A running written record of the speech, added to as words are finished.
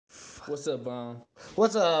What's up, Vahn?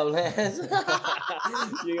 What's up, Lance?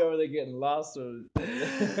 You over there getting lost? Or...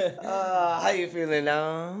 How you feeling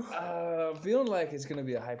now? Feeling like it's gonna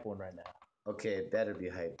be a hype one right now. Okay, it better be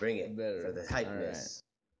hype. Bring it Better. for the hypeness.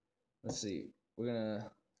 Let's see. We're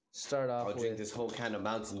gonna start off I'll with drink this whole can of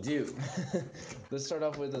Mountain Dew. Let's start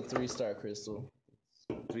off with a 3-star crystal.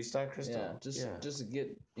 3-star crystal? Yeah, just to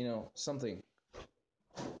get, something.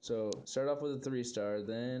 So start off with a 3-star,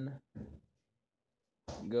 then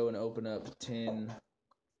go and open up 10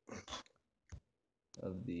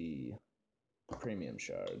 of the premium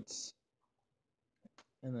shards.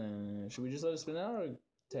 And then, should we just let it spin out or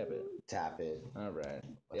tap it? Tap it. All right.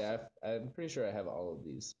 Yeah, I'm pretty sure I have all of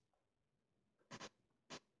these.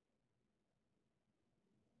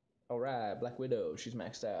 All right, Black Widow. She's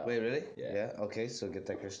maxed out. Wait, really? Yeah. Okay, so get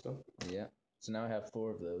that crystal. Yeah. So now I have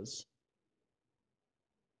 4 of those.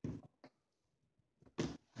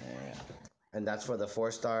 Yeah. And that's for the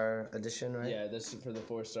 4-star edition, right? Yeah, this is for the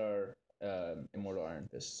 4-star Immortal Iron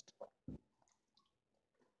Fist.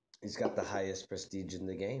 He's got the highest prestige in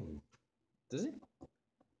the game. Does he?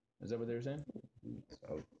 Is that what they were saying?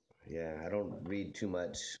 Oh, yeah, I don't read too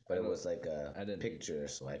much, but it was like a picture,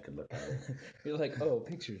 so I could look at it. You're like, oh,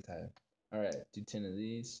 picture time. All right, do 10 of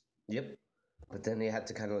these. Yep. But then you had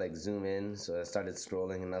to kind of like zoom in, so I started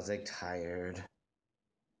scrolling, and I was like tired.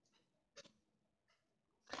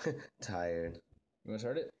 Tired. You want to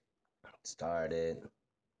start it? Start it.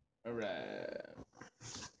 All right.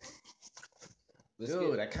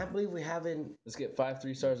 Dude, I can't believe we haven't. Let's get 5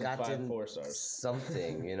 3-stars and 5 4-stars.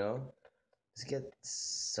 Something, Let's get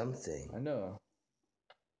something. I know.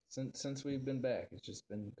 Since we've been back, it's just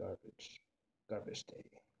been garbage. Garbage day.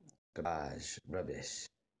 Garbage, rubbish,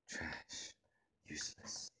 trash,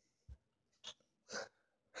 useless.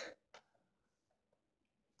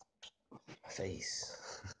 My face.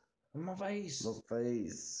 My face. My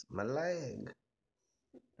face. My leg.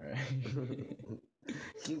 All right.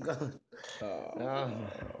 Keep going. Oh.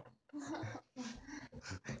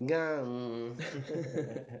 Gum.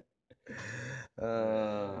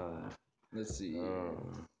 Let's see.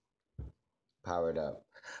 Powered up.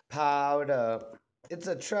 Powered up. It's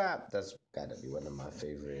a trap. That's gotta be one of my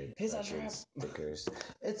favorite stickers.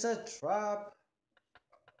 It's a trap.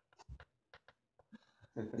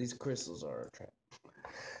 These crystals are a trap.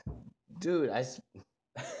 Dude, I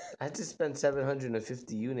just spent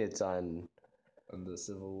 750 units on the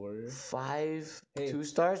Civil Warrior. 5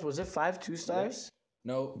 2-stars? Was it 5 2-stars?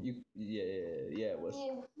 Yeah. No, yeah, it was.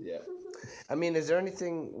 Yeah. I mean, is there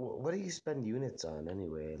anything? What do you spend units on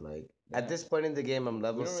anyway? Like at this point in the game, I'm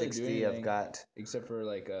level 60. I've got except for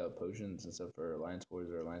like potions and stuff for Alliance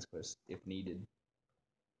Wars or Alliance Quests if needed,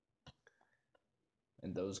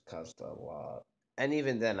 and those cost a lot. And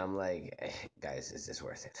even then, I'm like, guys, is this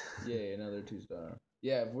worth it? Yeah, another 2-star.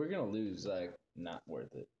 Yeah, if we're gonna lose, like, not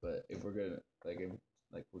worth it. But if we're gonna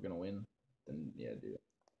if we're gonna win, then yeah, do it.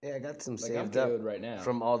 Yeah, I got some saved up right now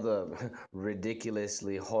from all the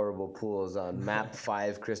ridiculously horrible pools on map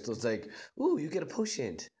 5 crystals. Like, ooh, you get a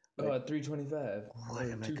potion. Oh, at 325. What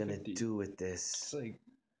am I gonna do with this? It's like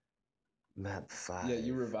map 5. Yeah,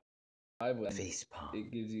 you revive with facepalm.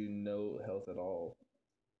 It gives you no health at all.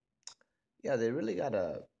 Yeah, they really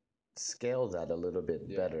gotta scale that a little bit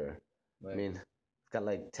better. I mean, I've got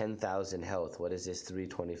like 10,000 health. What is this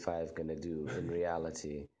 325 gonna do in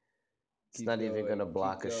reality? It's not even gonna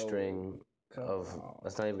block a string of.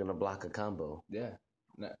 That's not even gonna block a combo. Yeah,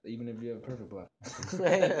 not even if you have a perfect block.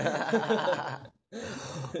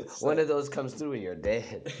 One of those comes through and you're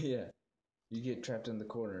dead. Yeah, you get trapped in the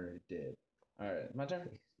corner, you're dead. All right, my turn.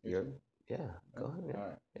 Yeah, go ahead. All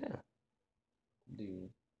right. Yeah. Dude.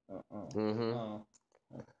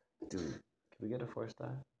 Dude, can we get a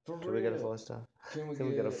 4-star? Can we get a 4-star? Can we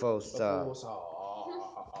get a 4-star?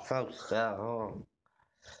 4-star.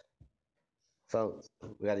 Folks,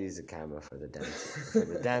 we gotta use the camera for the dancing. For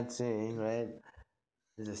the dancing, right?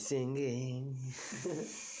 There's a singing.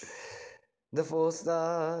 The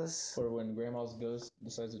 4-stars. For when Grandma's ghost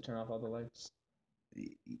decides to turn off all the lights.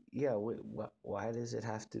 Yeah. Why does it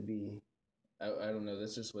have to be? I don't know.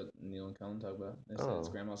 That's just what Neil and Colin talk about. They say it's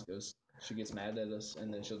Grandma's ghost. She gets mad at us,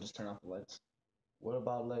 and then she'll just turn off the lights. What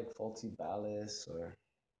about like faulty ballast or?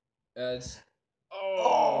 It's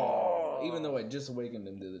even though I just awakened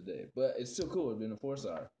him the other day, but it's still cool. It's been a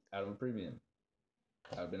 4-star out of a premium.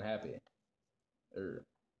 I've been happy. It's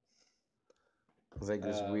like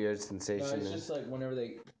this weird sensation. No, it's just like whenever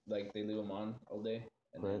they leave them on all day,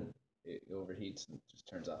 and then it overheats and just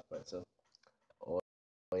turns off by itself.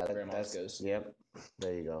 Yeah, Grandma's ghost. Yep.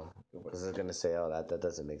 There you go. I was gonna say, that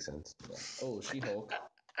doesn't make sense. Yeah. Oh, She-Hulk.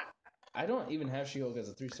 I don't even have She-Hulk as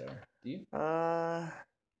a 3-star. Do you?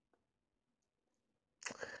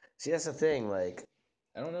 See, that's the thing. Like,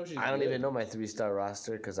 I don't know if she's I don't good. even know my 3-star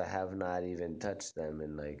roster because I have not even touched them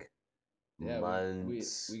in like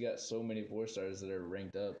months. We got so many 4-stars that are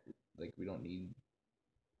ranked up. Like we don't need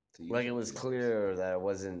to use Like it was 2 stars. clear that I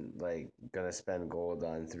wasn't like gonna spend gold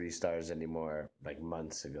on 3 stars anymore like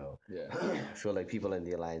months ago. Yeah. I feel like people in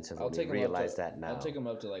the alliance have I'll only take 'em realized that now. I'll take them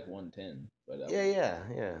up to like 110. But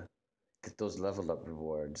Yeah. Get those level up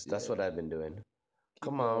rewards. That's what I've been doing.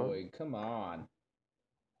 Come on.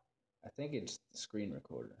 I think it's the screen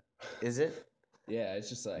recorder. Is it? Yeah, it's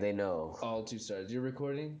just like they know. All 2 stars. You're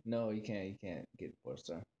recording? No, you can't. You can't get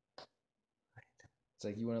 4-star. It's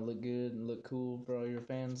like you want to look good and look cool for all your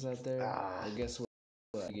fans out there. Well, guess what?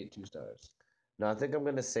 You get 2 stars. No, I think I'm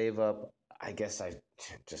gonna save up. I guess I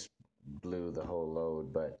just blew the whole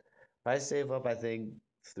load, but if I save up, I think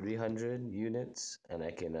 300 units, and I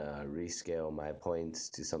can rescale my points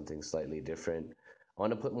to something slightly different. I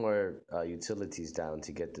want to put more utilities down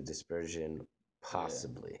to get the dispersion,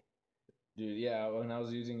 possibly. Dude, yeah, when I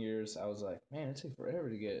was using yours, I was like, man, it takes forever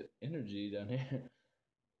to get energy down here.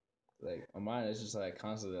 Like on mine, it's just like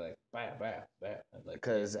constantly like bah. Like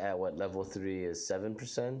because at what level 3 is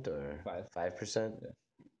 7% or 5%? Yeah.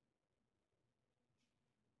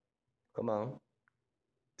 Come on,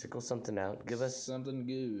 tickle something out. Give us something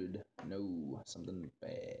good. No, something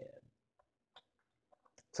bad.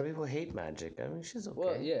 Some people hate Magic. I mean, she's okay.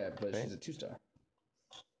 Well, yeah, but she's a 2-star.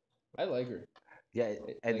 I like her. Yeah,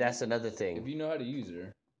 and like, that's another thing. If you know how to use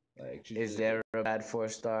her, like she's is there a bad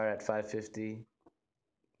 4-star at 550?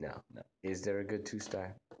 No. Is there a good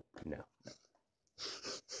 2-star? No.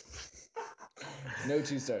 No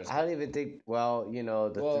 2 stars. I don't even think. Well,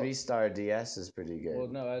 the 3-star DS is pretty good. Well,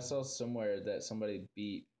 no, I saw somewhere that somebody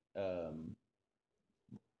beat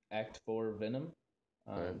Act 4 Venom,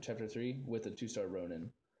 Chapter 3 with a 2-star Ronin.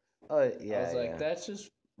 Oh yeah. I was like, that's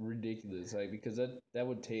just ridiculous. Like because that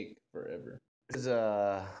would take forever.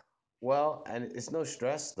 Well, and it's no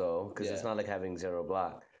stress though, because it's not like having 0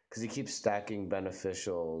 block. Because he keeps stacking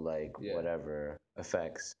beneficial whatever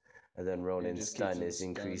effects, and then Ronin's stun is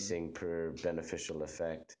increasing per beneficial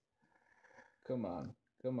effect. Come on.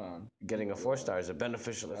 Getting a 4-star is a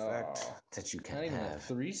beneficial effect that you can have. Not even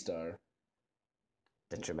a 3-star.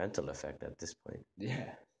 Detrimental effect at this point.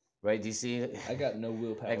 Yeah. Right? Do you see? I got no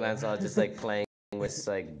willpower. xLance all just like playing with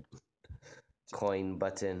like coin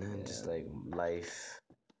button and just like life.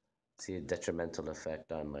 See a detrimental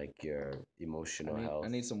effect on like your emotional health. I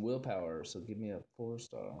need some willpower, so give me a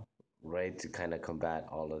 4-star. Right, to kind of combat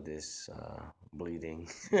all of this bleeding.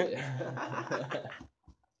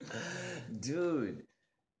 Dude,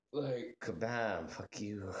 like kabam, fuck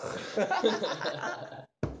you.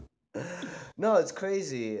 No, it's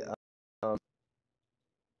crazy.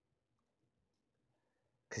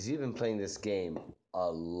 Because you've been playing this game a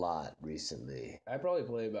lot recently. I probably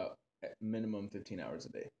play about minimum 15 hours a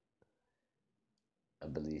day. I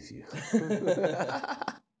believe you.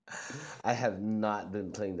 I have not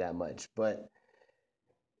been playing that much, but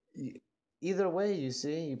either way, you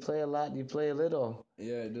see, you play a lot, you play a little.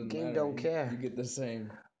 Yeah, it doesn't Game matter. don't care. You get the same.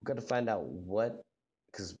 We've got to find out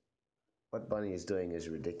because what Bunny is doing is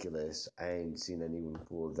ridiculous. I ain't seen anyone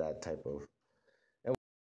pull that type of. And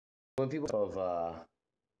when people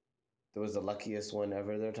there was the luckiest one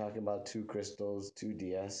ever. They're talking about 2 crystals, 2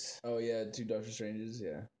 DS. Oh yeah, 2 Doctor Stranges.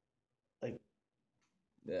 Yeah. Like.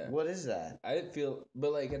 Yeah. What is that? I feel,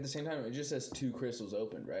 but like at the same time, it just says 2 crystals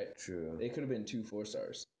opened, right? True. It could have been 2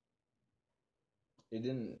 4-stars. It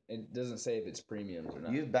didn't. It doesn't say if it's premiums or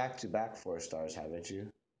not. You've back-to-back 4-stars, haven't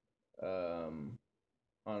you? On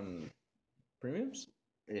premiums?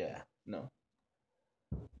 Yeah. No.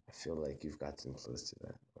 I feel like you've gotten close to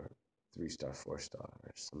that, or 3-star, 4-star,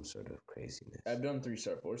 or some sort of craziness. I've done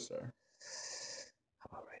 3-star, 4-star. How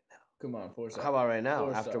about right now? Come on, 4-star. How about right now?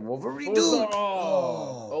 4-star. After Wolverine, dude.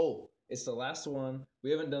 Oh, it's the last one.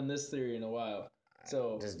 We haven't done this theory in a while,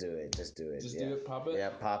 so just do it. Just do it. Just do it. Pop it. Yeah,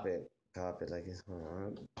 pop it. Pop it like it's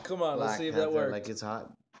hot. Come on, let's see if that works. Like it's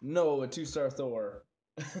hot. No, a 2-star Thor.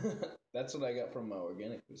 That's what I got from my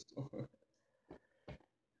organic crystal.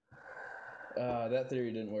 That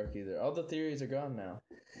theory didn't work either. All the theories are gone now.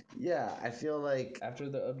 Yeah, I feel like after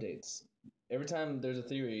the updates, every time there's a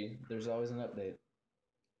theory, there's always an update.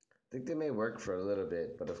 I think they may work for a little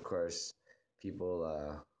bit, but of course, people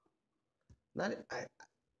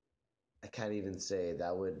I can't even say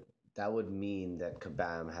that would mean that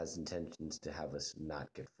Kabam has intentions to have us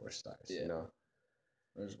not get 4 stars. Yeah. You know,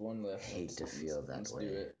 there's one left. I hate to feel that way.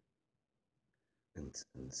 Do it.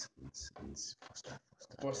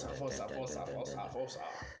 4 star.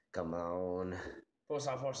 Come on. 4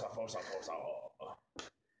 star.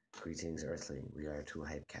 Greetings, Earthling. We are 2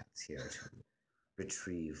 hype cats here to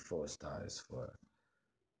retrieve 4 stars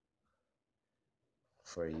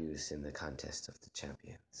for use in the contest of the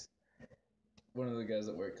champions. One of the guys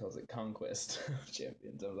at work calls it Conquest of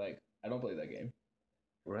Champions. I'm like, I don't play that game.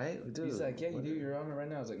 Right, dude. He's like, yeah, you do. You're on it right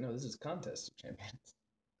now. I was like, no, this is Contest of Champions.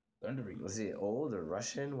 Learn to read. Was he old or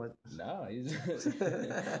Russian? What? Nah, he's.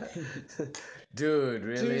 Dude,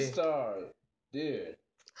 really? 2 stars, dude.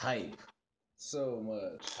 Hype. So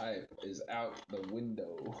much hype is out the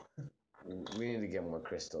window. We need to get more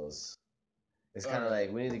crystals. It's kind of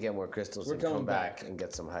like we need to get more crystals and come back and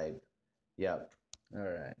get some hype. Yep. All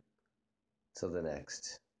right. Till the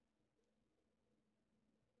next.